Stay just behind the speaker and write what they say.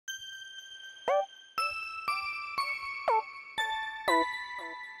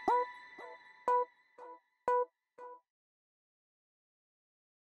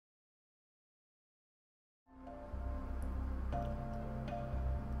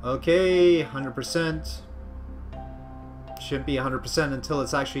Okay, 100%. Shouldn't be 100% until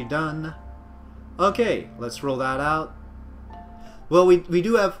it's actually done. Okay, let's roll that out. Well, we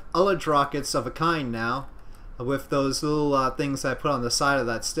do have ullage rockets of a kind now, with those little things I put on the side of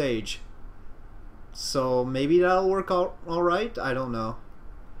that stage. So maybe that'll work alright? I don't know.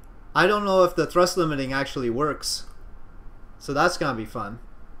 I don't know if the thrust limiting actually works. So that's gonna be fun.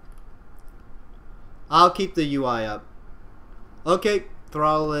 I'll keep the UI up. Okay,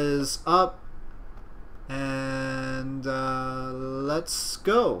 throttle is up. And let's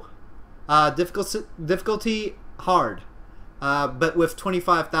go. Difficulty hard, but with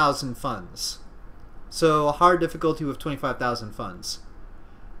 25,000 funds. So hard difficulty with 25,000 funds.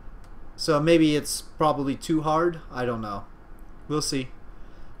 So maybe it's probably too hard. I don't know. We'll see.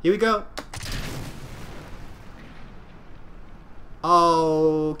 Here we go.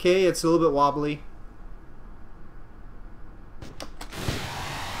 Okay, it's a little bit wobbly.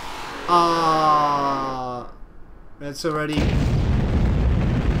 It's already...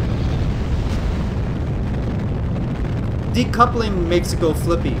 Decoupling makes it go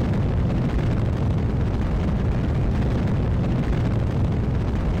flippy.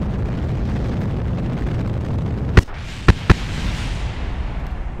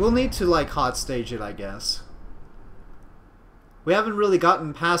 We'll need to, like, hot stage it, I guess. We haven't really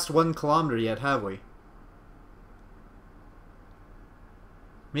gotten past 1 kilometer yet, have we?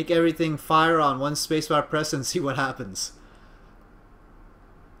 Make everything fire on one spacebar press and see what happens.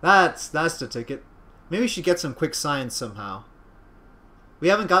 That's the ticket. Maybe we should get some quick science somehow. We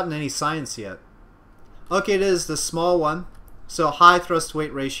haven't gotten any science yet. Okay, it is the small one. So high thrust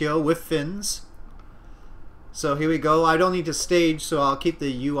weight ratio with fins. So here we go. I don't need to stage, so I'll keep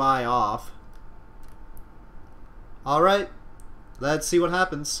the UI off. Alright, let's see what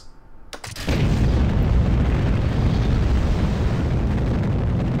happens.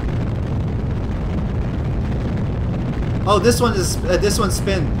 Oh, this one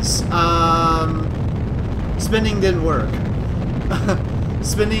spins. Spinning didn't work.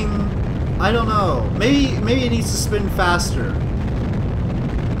 Spinning, I don't know. Maybe it needs to spin faster.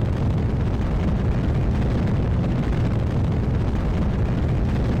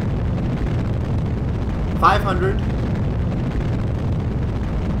 $500.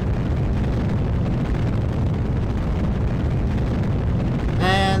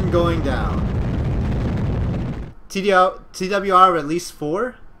 And going down. TWR of at least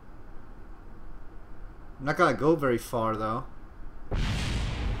 4? I'm not gonna go very far though.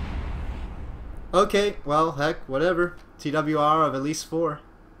 Okay, well, heck, whatever. TWR of at least 4.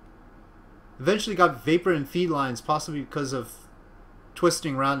 Eventually got vapor and feed lines, possibly because of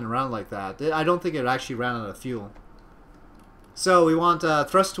twisting round and round like that. I don't think it actually ran out of fuel. So we want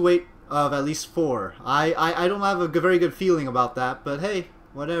thrust to weight of at least 4. I don't have a very good feeling about that, but hey,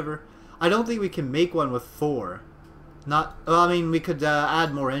 whatever. I don't think we can make one with 4. Not, well, I mean, we could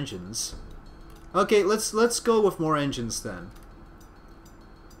add more engines. Okay, let's go with more engines then.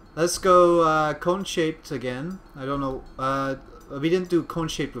 Let's go cone-shaped again. I don't know. We didn't do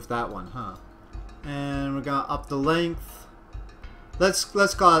cone-shaped with that one, huh? And we're gonna up the length. Let's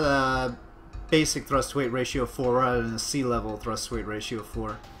call it a basic thrust weight ratio of 4 rather than a sea level thrust weight ratio of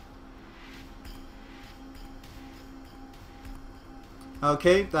 4.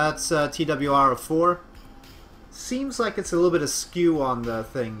 Okay, that's TWR of 4. Seems like it's a little bit askew on the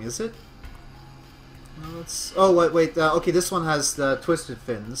thing, is it? Oh, wait, okay, this one has the twisted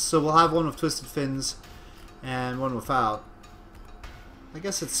fins, so we'll have one with twisted fins and one without. I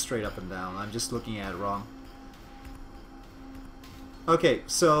guess it's straight up and down, I'm just looking at it wrong. Okay,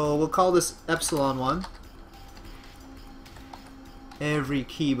 so we'll call this Epsilon 1. Every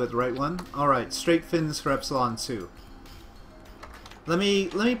key but the right one. Alright, straight fins for Epsilon 2. Let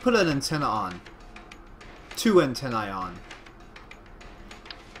me put an antenna on. 2 antennae on.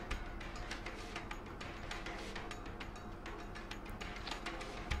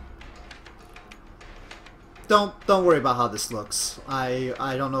 Don't worry about how this looks. I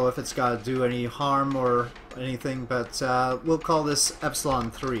don't know if it's got to do any harm or anything, but we'll call this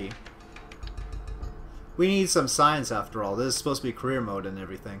Epsilon 3. We need some science after all. This is supposed to be career mode and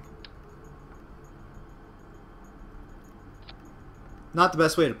everything. Not the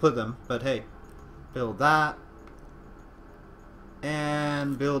best way to put them, but hey. Build that.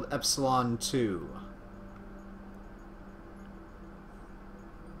 And build Epsilon 2.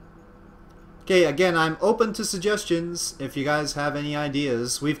 Okay, again, I'm open to suggestions if you guys have any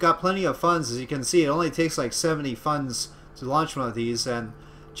ideas. We've got plenty of funds, as you can see. It only takes like 70 funds to launch one of these, and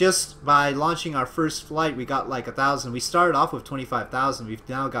just by launching our first flight, we got like 1,000. We started off with 25,000. We've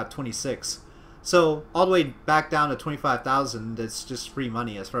now got 26. So all the way back down to 25,000, it's just free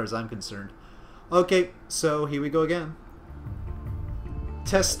money as far as I'm concerned. Okay, so here we go again.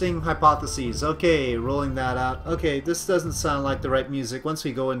 Testing hypotheses. Okay, rolling that out. Okay, this doesn't sound like the right music. Once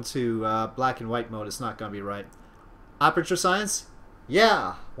we go into black and white mode, it's not going to be right. Aperture science?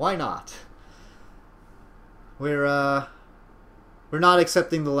 Yeah, why not? We're not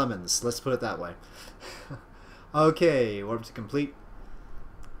accepting the lemons. Let's put it that way. Okay, warp to complete.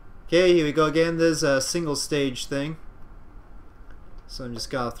 Okay, here we go again. There's a single stage thing. So I'm just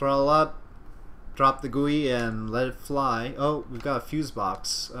gonna throttle up, drop the GUI, and let it fly. Oh, we've got a fuse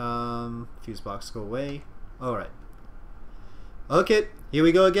box. Fuse box, go away. Alright. Okay, here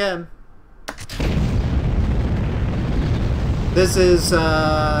we go again. This is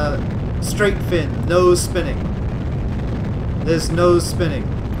straight fin, no spinning. There's no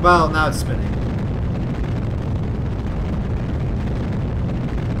spinning. Well, now it's spinning.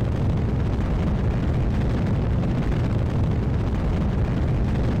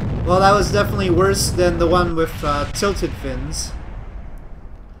 Well, that was definitely worse than the one with tilted fins.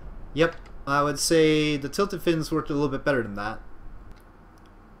 Yep, I would say the tilted fins worked a little bit better than that.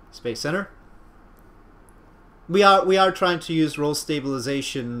 Space Center. We are trying to use roll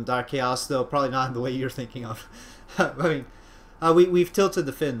stabilization, Dark Chaos, though probably not in the way you're thinking of. I mean, we've tilted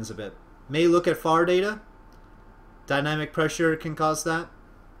the fins a bit. May look at FAR data. Dynamic pressure can cause that.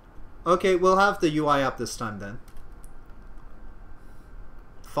 Okay, we'll have the UI up this time then.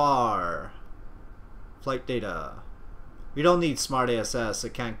 FAR. Flight data. We don't need smart ASS.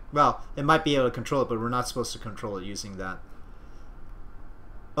 It can't. Well, it might be able to control it, but we're not supposed to control it using that.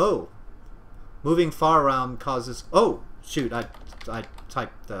 Oh, moving FAR around causes. Oh, shoot! I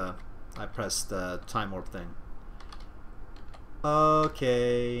typed the. I pressed the time warp thing.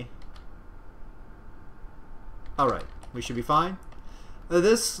 Okay. All right, we should be fine.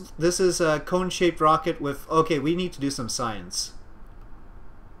 This is a cone-shaped rocket with. Okay, we need to do some science.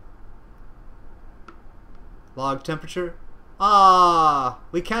 Log temperature. Ah,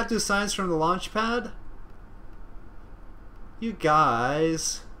 we can't do science from the launch pad? You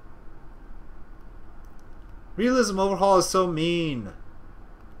guys. Realism Overhaul is so mean.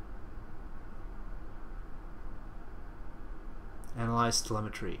 Analyze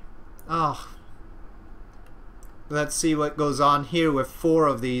telemetry. Oh. Let's see what goes on here with 4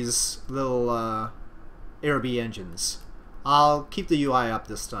 of these little Airby engines. I'll keep the UI up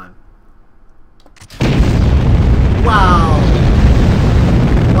this time. Wow!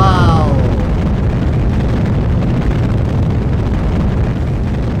 Wow!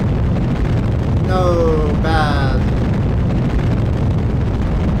 No, bad.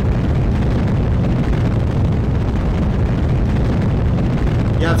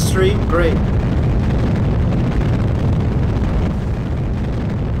 You have stream? Great.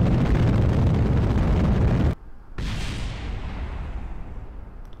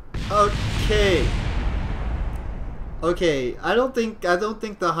 Okay. Okay, I don't think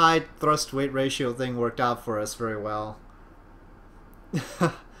the high thrust weight ratio thing worked out for us very well.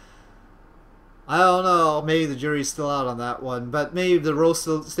 I don't know, maybe the jury's still out on that one, but maybe the roll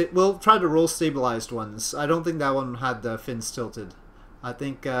we'll try the roll stabilized ones. I don't think that one had the fins tilted. I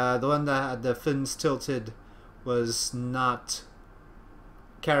think the one that had the fins tilted was not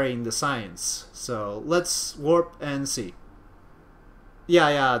carrying the science. So let's warp and see.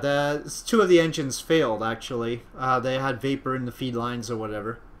 Yeah, the 2 of the engines failed actually. They had vapor in the feed lines or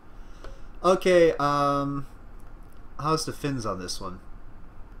whatever. Okay, how's the fins on this one?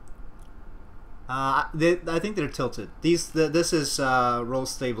 I think they're tilted. This is roll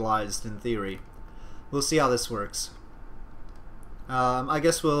stabilized in theory. We'll see how this works. I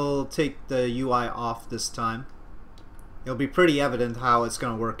guess we'll take the UI off this time. It'll be pretty evident how it's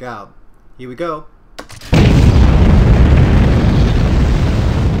going to work out. Here we go.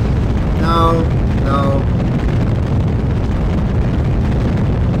 No, no.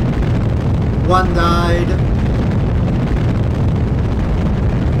 One died.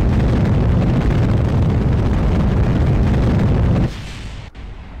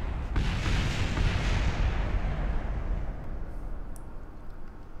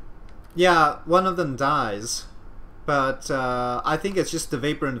 Yeah, one of them dies. But I think it's just the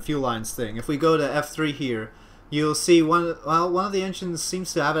vapor and the fuel lines thing. If we go to F3 here, you'll see one of the engines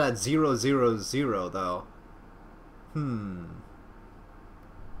seems to have it at 000 though.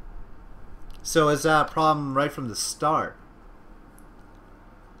 So is that a problem right from the start?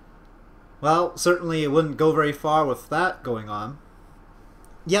 Well, certainly it wouldn't go very far with that going on.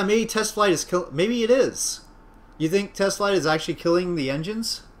 Yeah, maybe test flight is maybe it is. You think test flight is actually killing the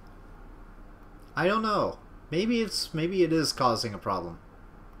engines? I don't know. Maybe it is causing a problem.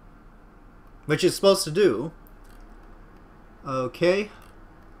 which it's supposed to do. Okay.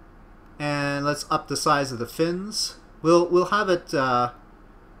 And let's up the size of the fins. We'll have it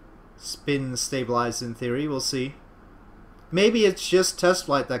spin stabilized in theory. We'll see. Maybe it's just test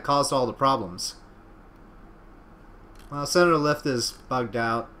flight that caused all the problems. Well, center lift is bugged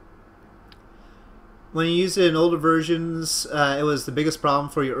out. When you use it in older versions, it was the biggest problem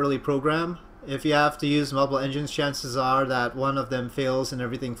for your early program. If you have to use multiple engines, chances are that one of them fails and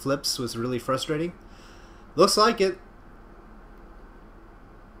everything flips. Was really frustrating. Looks like it.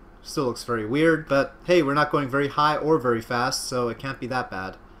 Still looks very weird, but hey, we're not going very high or very fast, so it can't be that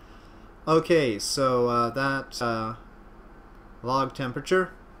bad. Okay, so that log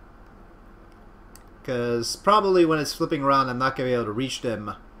temperature, because probably when it's flipping around I'm not going to be able to reach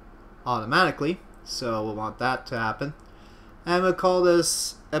them automatically, so we'll want that to happen. And we'll call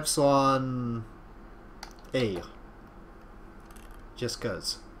this epsilon A, just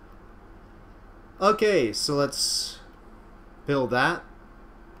cause. Okay, so let's build that.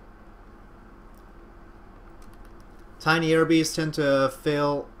 Tiny airbys tend to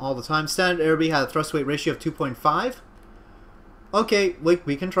fail all the time. Standard airbee had a thrust weight ratio of 2.5. Okay,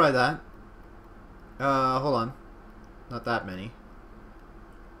 we can try that. Hold on. Not that many.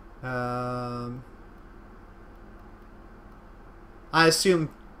 I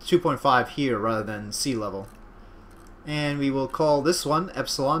assume 2.5 here rather than sea level. And we will call this one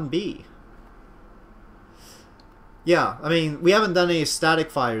Epsilon B. Yeah, I mean, we haven't done any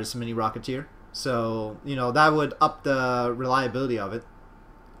static fires, Mini Rocketeer. So, you know, that would up the reliability of it.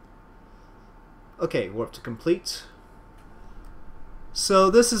 Okay, warp to complete. So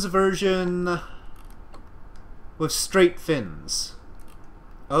this is a version with straight fins.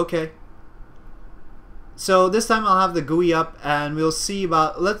 Okay. So this time I'll have the GUI up and we'll see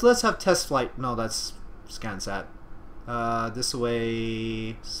about... Let's have test flight. No, that's ScanSat. This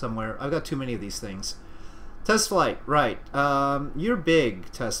way somewhere. I've got too many of these things. Test flight, right. You're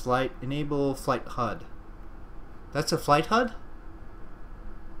big, test flight. Enable flight HUD. That's a flight HUD?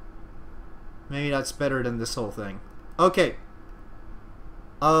 Maybe that's better than this whole thing. Okay.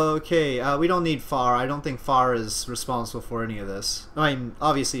 Okay, we don't need FAR. I don't think FAR is responsible for any of this. I mean,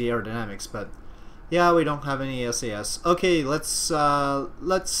 obviously aerodynamics, but yeah, we don't have any SAS. Okay, let's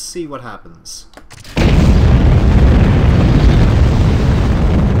see what happens.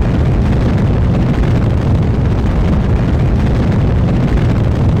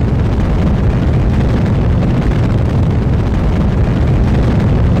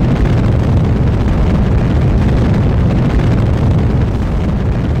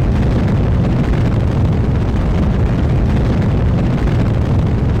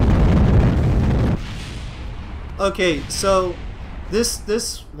 Okay, so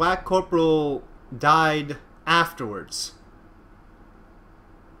this whack corporal died afterwards.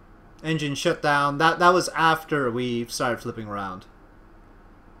 Engine shut down. That was after we started flipping around.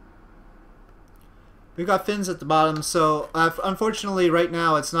 We've got fins at the bottom, so unfortunately right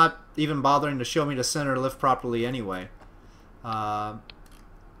now it's not even bothering to show me the center lift properly anyway. As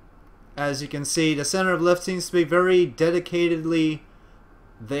you can see, the center of lift seems to be very dedicatedly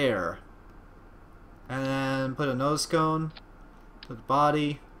there. And then put a nose cone, put the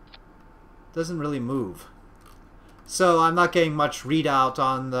body. Doesn't really move. So I'm not getting much readout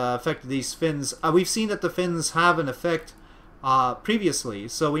on the effect of these fins. We've seen that the fins have an effect previously,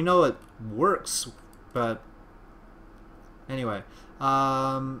 so we know it works. But anyway,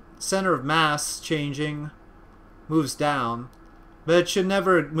 center of mass changing, moves down, but it should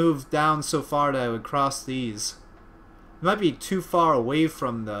never move down so far that it would cross these. It might be too far away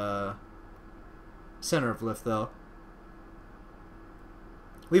from the center of lift though.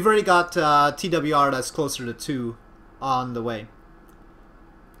 We've already got TWR that's closer to 2 on the way.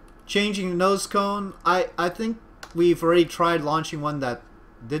 Changing the nose cone, I think we've already tried launching one that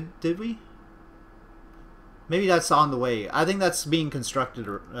did we? Maybe that's on the way. I think that's being constructed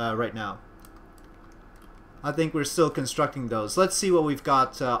right now. I think we're still constructing those. Let's see what we've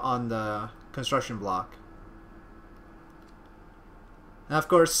got on the construction block. And of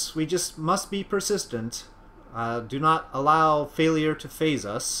course, we just must be persistent. Do not allow failure to phase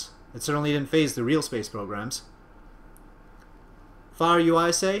us. It certainly didn't phase the real space programs. FAR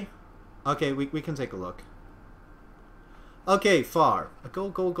UI say? Okay, we can take a look. Okay, FAR. Go,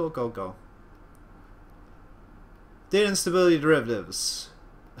 go, go, go, go. Data instability derivatives.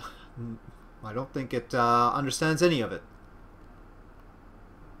 I don't think it understands any of it.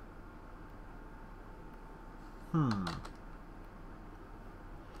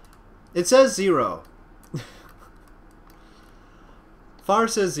 It says 0. FAR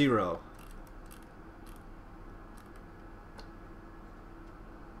says 0.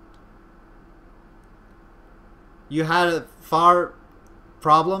 You had a FAR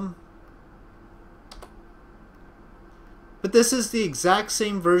problem? But this is the exact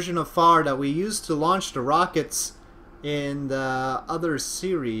same version of FAR that we used to launch the rockets in the other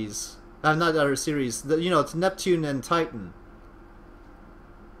series. Not the other series. You know, it's Neptune and Titan.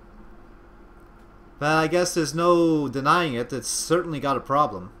 But I guess there's no denying it. It's certainly got a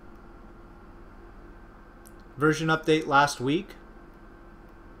problem. Version update last week.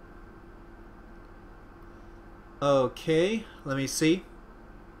 Okay, let me see.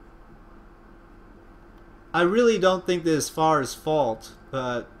 I really don't think this is FAR's fault,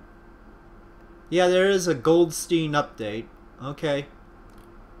 but yeah, there is a Goldstein update. Okay.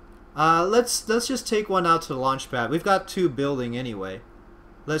 Let's just take one out to the launch pad. We've got 2 building anyway.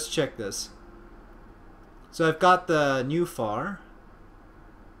 Let's check this. So I've got the new FAR,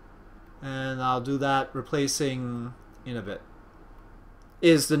 and I'll do that replacing in a bit.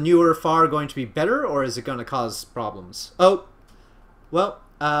 Is the newer FAR going to be better, or is it going to cause problems? Oh, well,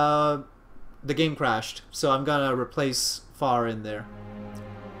 the game crashed, so I'm going to replace FAR in there.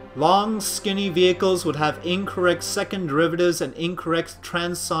 Long, skinny vehicles would have incorrect second derivatives and incorrect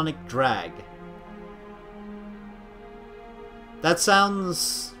transonic drag. That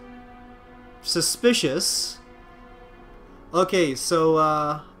sounds suspicious. Okay,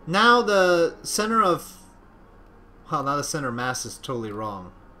 so now the center of... Well, now the center of mass is totally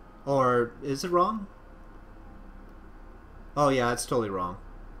wrong. Or is it wrong? Oh yeah, it's totally wrong.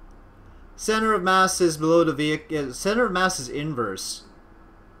 Center of mass is below the vehicle. Center of mass is inverse.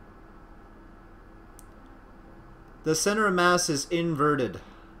 The center of mass is inverted.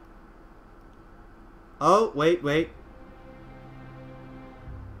 Oh, wait.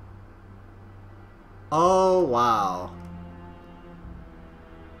 Oh, wow.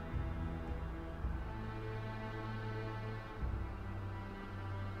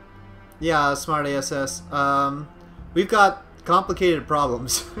 Yeah, smart ASS. We've got complicated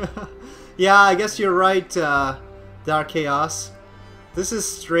problems. Yeah, I guess you're right, Dark Chaos. This is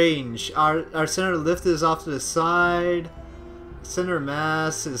strange. Our center lift is off to the side. Center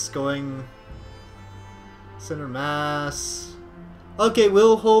mass is going... Center mass... Okay,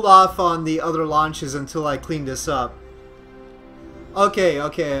 we'll hold off on the other launches until I clean this up. Okay.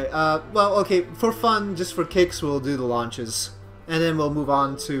 Well, okay, for fun, just for kicks, we'll do the launches. And then we'll move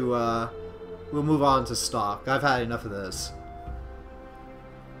on to stock. I've had enough of this.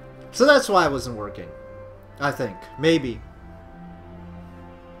 So that's why it wasn't working. I think. Maybe.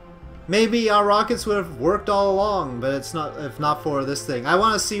 Maybe our rockets would have worked all along, but it's not. If not for this thing, I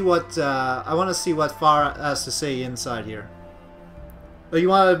want to see what FAR has to say inside here. Oh, you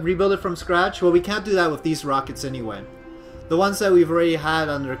want to rebuild it from scratch? Well, we can't do that with these rockets anyway. The ones that we've already had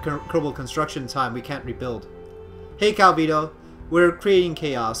under Kerbal construction time, we can't rebuild. Hey, Calvito, we're creating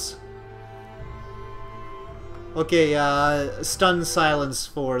chaos. Okay, stunned silence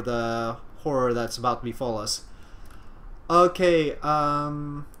for the horror that's about to befall us. Okay,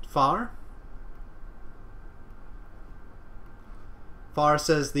 FAR? FAR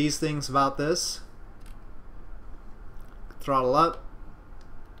says these things about this. Throttle up.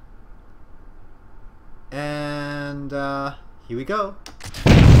 And, here we go.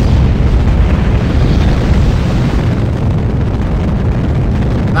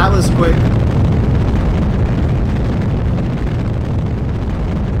 That was quick.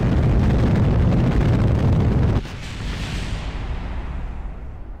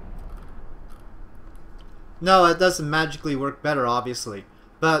 No, it doesn't magically work better, obviously.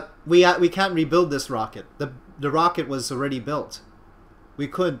 But we can't rebuild this rocket. The rocket was already built. We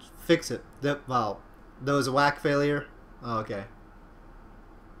couldn't fix it. Well, there was a whack failure. Oh, okay.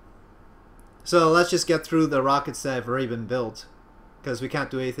 So let's just get through the rockets that have already been built, because we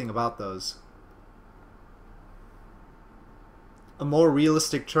can't do anything about those. A more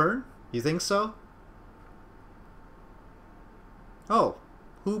realistic turn? You think so? Oh,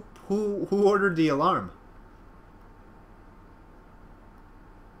 who ordered the alarm?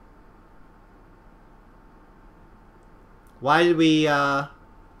 Why did we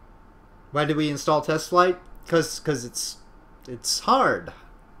install test flight? Because it's hard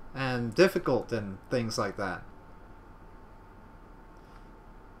and difficult and things like that.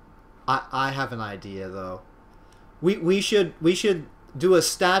 I have an idea though. We should do a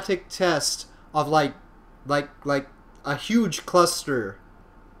static test of like a huge cluster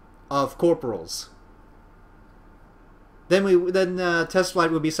of corporals. Then test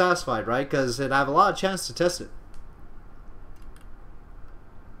flight would be satisfied, right? Because it'd have a lot of chance to test it.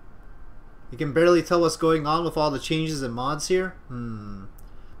 You can barely tell what's going on with all the changes and mods here?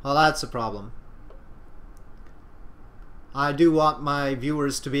 Well, that's a problem. I do want my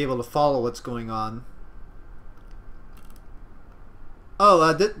viewers to be able to follow what's going on.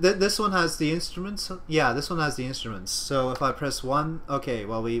 Oh, this one has the instruments? Yeah, this one has the instruments. So if I press 1, okay,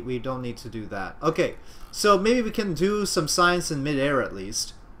 well, we don't need to do that. Okay, so maybe we can do some science in midair at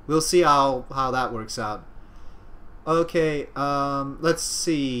least. We'll see how that works out. Okay, let's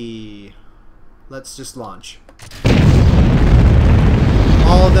see. Let's just launch.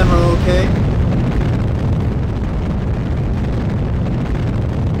 All of them are okay.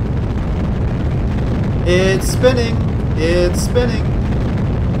 It's spinning. It's spinning.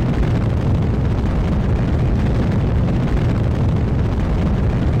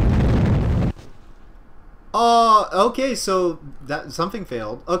 Oh, okay, so that something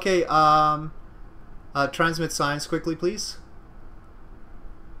failed. Okay, transmit science quickly, please.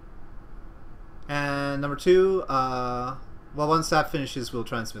 And number 2, well, once that finishes, we'll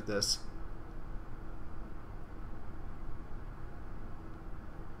transmit this.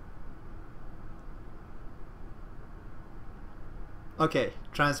 Okay,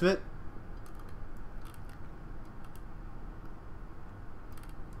 transmit.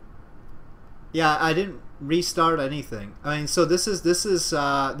 Yeah, I didn't restart anything. I mean, so this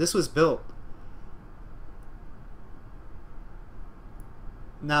was built.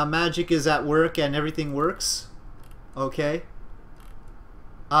 Now magic is at work and everything works. Okay.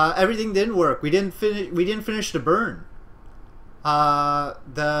 Everything didn't work. We didn't finish the burn.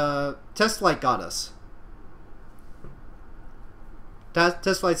 The test flight got us.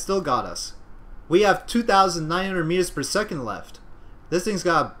 Test flight still got us. We have 2,900 meters per second left. This thing's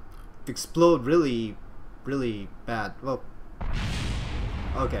got to explode really, really bad. Well,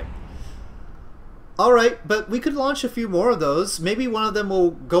 okay. Alright, but we could launch a few more of those. Maybe one of them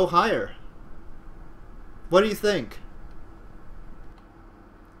will go higher. What do you think?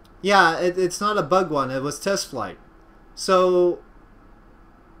 Yeah, it's not a bug one. It was test flight. So,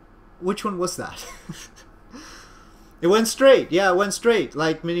 which one was that? It went straight. Yeah, it went straight,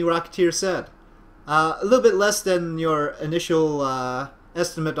 like Mini Rocketeer said. A little bit less than your initial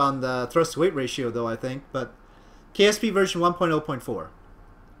estimate on the thrust-to-weight ratio, though, I think. But KSP version 1.0.4.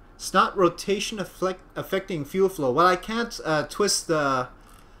 It's not rotation affecting fuel flow. Well, I can't twist the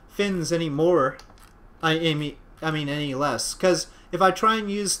fins anymore. I mean any less. Because if I try and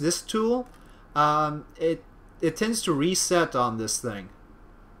use this tool, it tends to reset on this thing.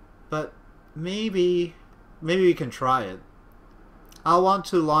 But maybe we can try it. I'll want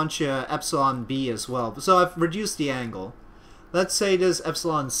to launch Epsilon B as well. So I've reduced the angle. Let's say it is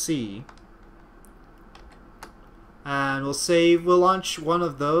Epsilon C. And we'll launch one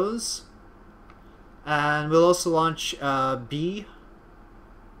of those. And we'll also launch B.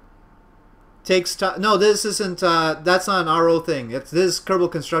 Takes time. No, this isn't, that's not an RO thing. This is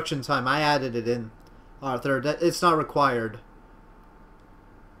Kerbal construction time. I added it in, Arthur. It's not required.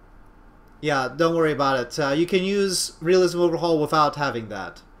 Yeah, don't worry about it. You can use Realism Overhaul without having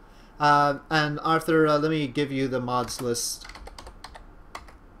that. And Arthur, let me give you the mods list.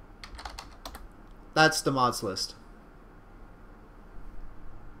 That's the mods list.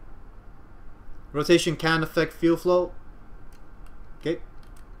 Rotation can affect fuel flow. Okay.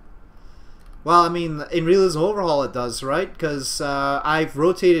 Well, I mean, in Realism Overhaul it does, right? Because I've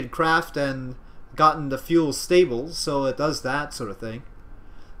rotated craft and gotten the fuel stable, so it does that sort of thing.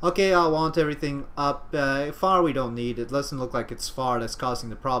 Okay, I'll want everything up. Far we don't need. It doesn't look like it's far that's causing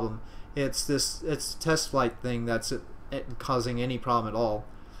the problem. It's test flight thing that's causing any problem at all.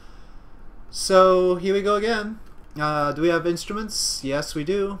 So here we go again. Do we have instruments? Yes, we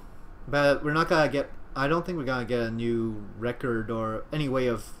do. But we're not gonna get. I don't think we're gonna get a new record or any way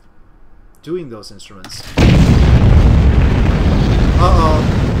of doing those instruments. Uh-oh.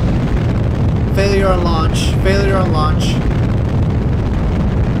 Failure on launch. Failure on launch.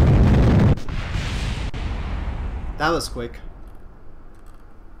 That was quick.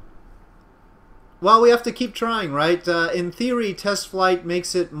 Well, we have to keep trying, right? In theory, test flight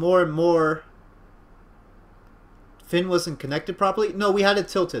makes it more and more... Fin wasn't connected properly? No, we had it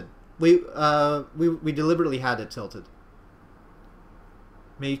tilted. We deliberately had it tilted.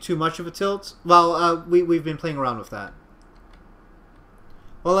 Maybe too much of a tilt? Well, we've been playing around with that.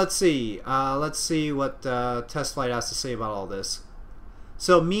 Well, let's see. Let's see what test flight has to say about all this.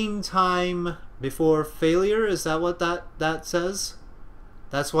 So, mean time before failure, is that what that says?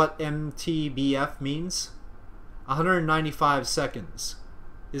 That's what MTBF means? 195 seconds.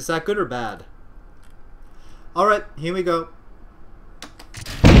 Is that good or bad? Alright, here we go.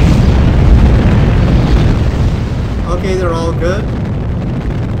 Okay, they're all good.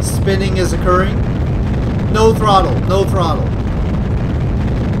 Spinning is occurring. No throttle, no throttle.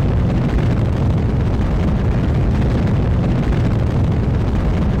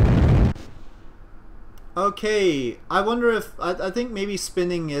 Okay, I wonder if... I think maybe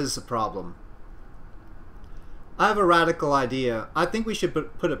spinning is a problem. I have a radical idea. I think we should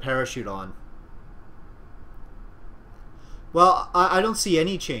put a parachute on. Well, I don't see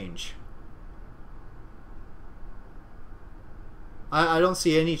any change. I don't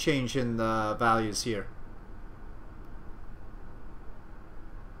see any change in the values here.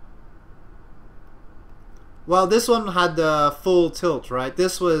 Well, this one had the full tilt, right?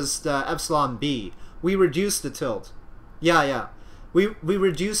 This was the epsilon B. We reduced the tilt. Yeah. We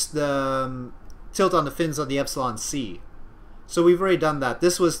reduced the tilt on the fins on the epsilon C. So we've already done that.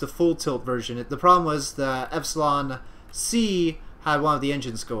 This was the full tilt version. The problem was the epsilon C had one of the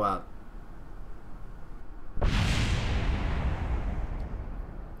engines go out.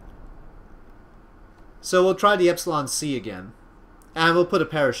 So we'll try the epsilon C again. And we'll put a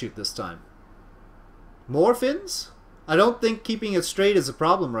parachute this time. More fins? I don't think keeping it straight is a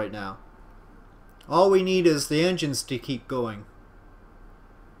problem right now. All we need is the engines to keep going.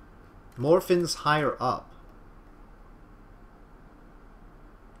 More fins higher up.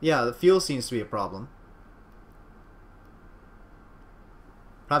 Yeah, the fuel seems to be a problem.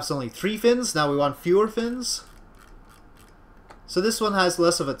 Perhaps only 3 fins? Now we want fewer fins? So this one has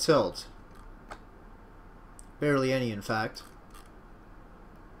less of a tilt. Barely any, in fact.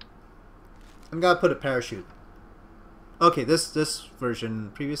 I'm gonna put a parachute. Okay, this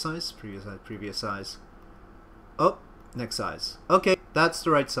version, previous size. Oh, next size. Okay, that's the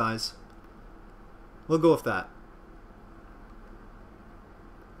right size. We'll go with that.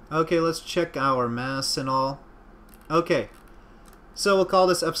 Okay, let's check our mass and all. Okay, so we'll call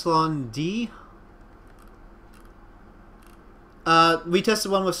this epsilon D. We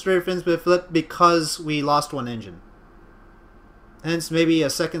tested one with straighter fins, but it flipped because we lost one engine. Hence, maybe a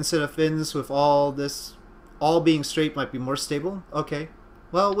second set of fins with all being straight might be more stable. Okay,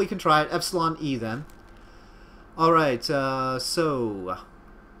 well, we can try it. Epsilon E then. Alright, so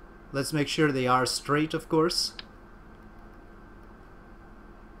let's make sure they are straight, of course.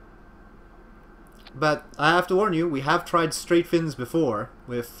 But I have to warn you, we have tried straight fins before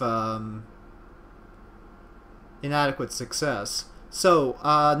with inadequate success. So,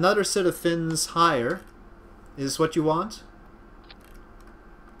 another set of fins higher is what you want.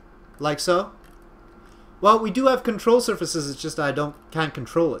 Like so. Well, we do have control surfaces, it's just I can't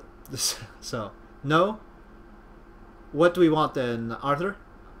control it. So, no. What do we want then, Arthur?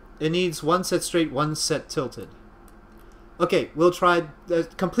 It needs one set straight, one set tilted. Okay, we'll try the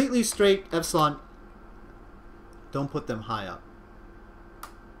completely straight epsilon. Don't put them high up.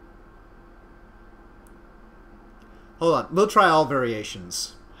 Hold on, we'll try all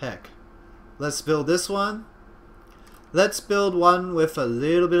variations. Heck. Let's build this one. Let's build one with a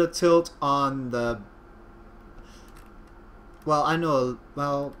little bit of tilt on the... Well, I know...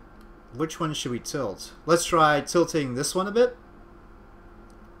 Well, which one should we tilt? Let's try tilting this one a bit.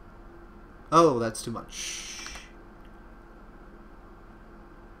 Oh, that's too much.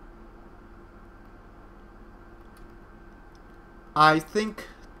 I think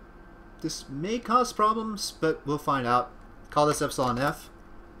this may cause problems, but we'll find out. Call this epsilon F.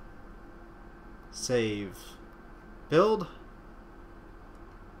 Save. Build.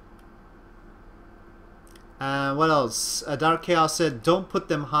 And what else? Dark Chaos said don't put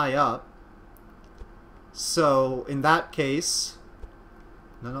them high up. So in that case,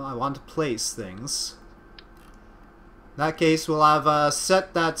 no, I want to place things. In that case, we'll have a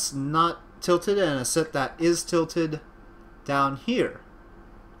set that's not tilted and a set that is tilted down here.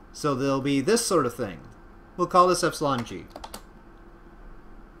 So there'll be this sort of thing. We'll call this epsilon G.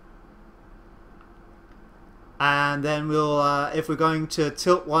 And then we'll, if we're going to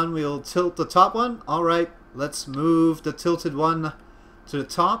tilt one, we'll tilt the top one. Alright, let's move the tilted one to the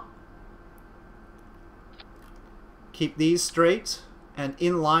top. Keep these straight and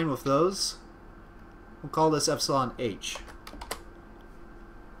in line with those. We'll call this epsilon H.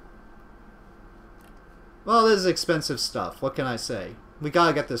 Well, this is expensive stuff. What can I say? We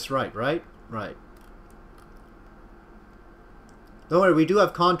gotta get this right, right? Right. Don't worry, we do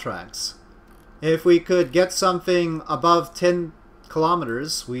have contracts. If we could get something above 10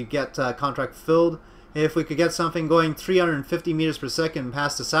 kilometers, we get contract filled. If we could get something going 350 meters per second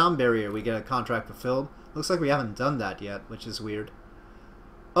past the sound barrier, we get a contract fulfilled. Looks like we haven't done that yet, which is weird.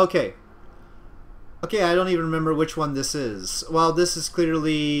 Okay. Okay, I don't even remember which one this is. Well, this is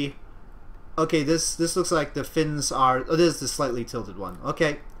clearly... Okay, this looks like the fins are... Oh, this is the slightly tilted one.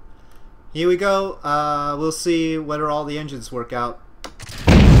 Okay. Here we go. We'll see whether all the engines work out.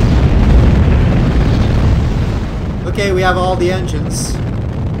 Okay, we have all the engines.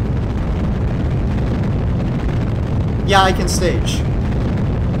 Yeah, I can stage.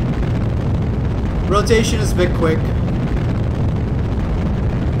 Rotation is a bit quick.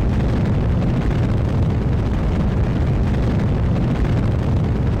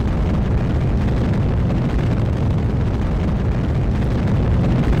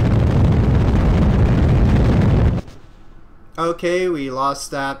 Okay, we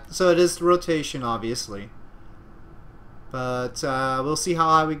lost that. So it is rotation, obviously. But we'll see how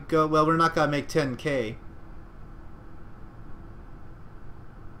high we go. Well, we're not going to make 10K.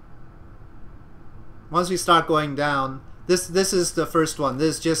 Once we start going down, this is the first one.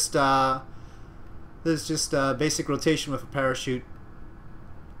 This is just basic rotation with a parachute.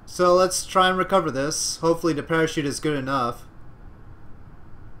 So let's try and recover this. Hopefully the parachute is good enough.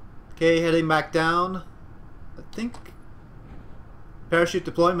 Okay, heading back down. I think parachute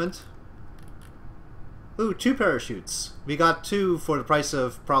deployment. Ooh, 2 parachutes. We got 2 for the price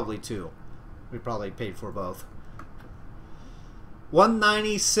of probably 2. We probably paid for both.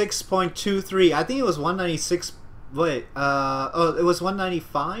 196.23. I think it was 196. Wait, oh, it was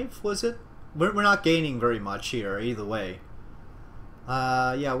 195. Was it? We're not gaining very much here either way.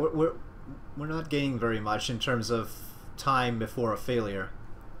 Yeah, we're not gaining very much in terms of time before a failure.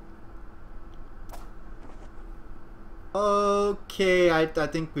 Okay, I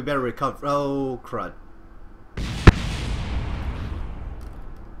think we better recover. Oh crud.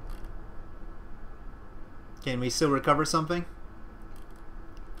 Can we still recover something?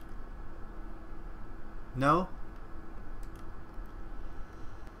 No?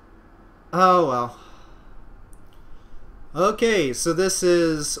 Oh well. Okay, so this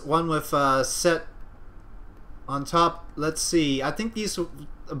is one with set on top. Let's see. I think these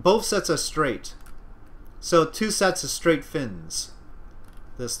both sets are straight. So 2 sets of straight fins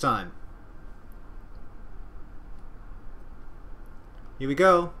this time. Here we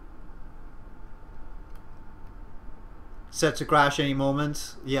go. Set to crash any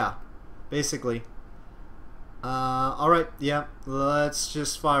moment. Yeah, basically. Alright, yeah, let's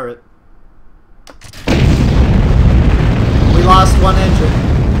just fire it. We lost 1 engine.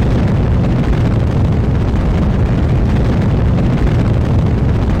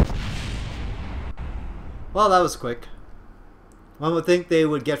 Well, that was quick. One would think they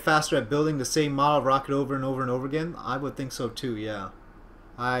would get faster at building the same model of rocket over and over and over again. I would think so too, yeah.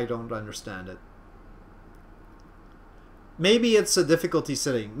 I don't understand it. Maybe it's a difficulty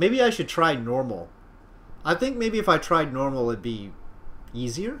setting. Maybe I should try normal. I think maybe if I tried normal it'd be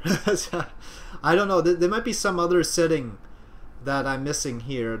easier. I don't know. There might be some other setting that I'm missing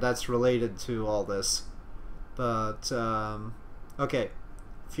here that's related to all this. But, okay.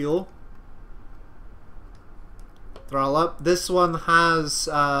 Fuel. Throttle up. This one has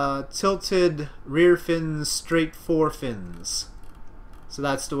tilted rear fins, straight fore fins. So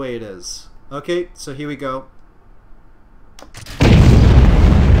that's the way it is. Okay, so here we go.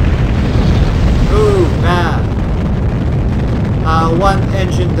 Ooh, bad. 1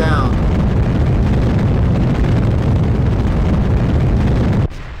 engine down.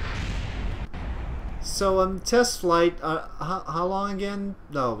 So test flight, how long again?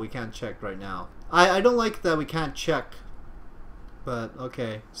 No, we can't check right now. I don't like that we can't check. But,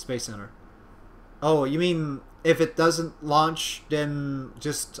 okay, Space Center. Oh, you mean if it doesn't launch, then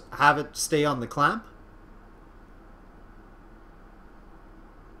just have it stay on the clamp?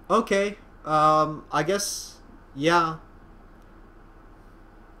 Okay, I guess, yeah.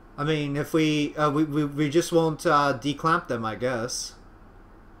 I mean, if we just won't declamp them, I guess.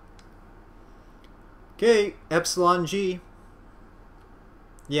 Okay, Epsilon G.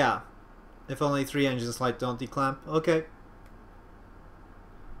 Yeah, if only 3 engines light don't declamp. Okay.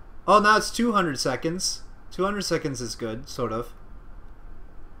 Oh, now it's 200 seconds. 200 seconds is good, sort of.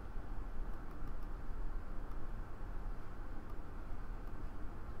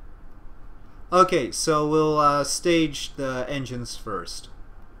 Okay, so we'll stage the engines first.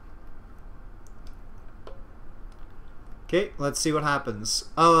 Okay, let's see what happens.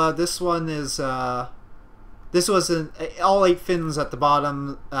 Oh, this one is, this was all 8 fins at the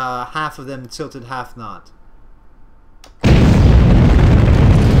bottom, half of them tilted, half not.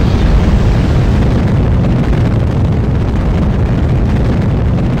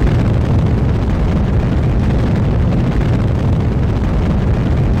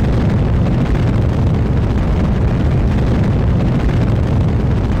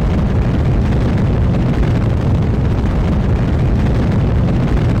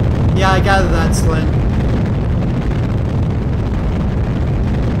 Yeah, I gather that, Slint.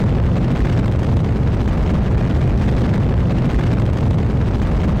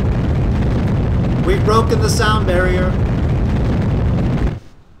 We've broken the sound barrier.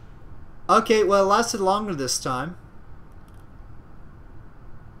 Okay, well, it lasted longer this time.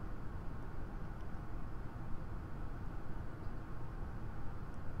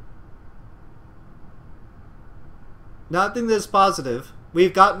 Nothing that's positive.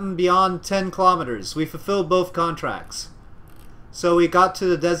 We've gotten beyond 10 kilometers. We fulfilled both contracts. So we got to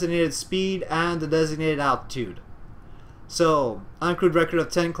the designated speed and the designated altitude. So, uncrewed record of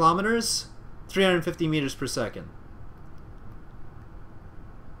 10 kilometers, 350 meters per second.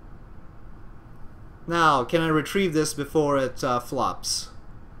 Now, can I retrieve this before it flops?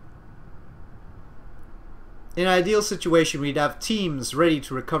 In an ideal situation, we'd have teams ready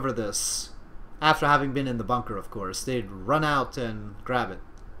to recover this. After having been in the bunker, of course. They'd run out and grab it.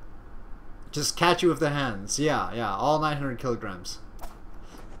 Just catch you with the hands. Yeah, all 900 kilograms.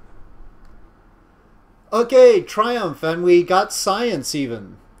 Okay, triumph, and we got science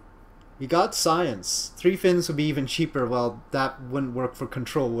even. We got science. 3 fins would be even cheaper. Well, that wouldn't work for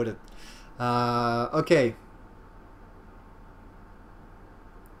control, would it? Okay.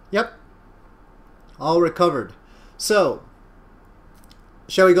 Yep. All recovered. So,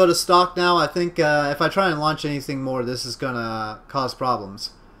 shall we go to stock now? I think if I try and launch anything more, this is gonna cause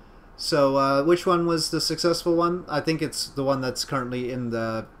problems. So, which one was the successful one? I think it's the one that's currently in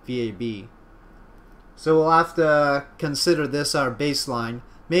the VAB. So we'll have to consider this our baseline.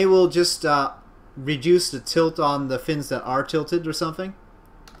 Maybe we'll just reduce the tilt on the fins that are tilted or something.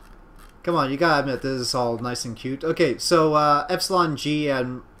 Come on, you gotta admit this is all nice and cute. Okay, so epsilon G,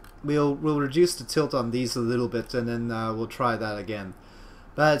 and we'll reduce the tilt on these a little bit, and then we'll try that again.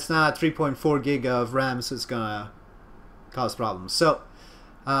 But it's not 3.4 gig of RAM, so it's gonna cause problems. So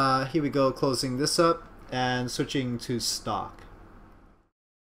here we go, closing this up and switching to stock.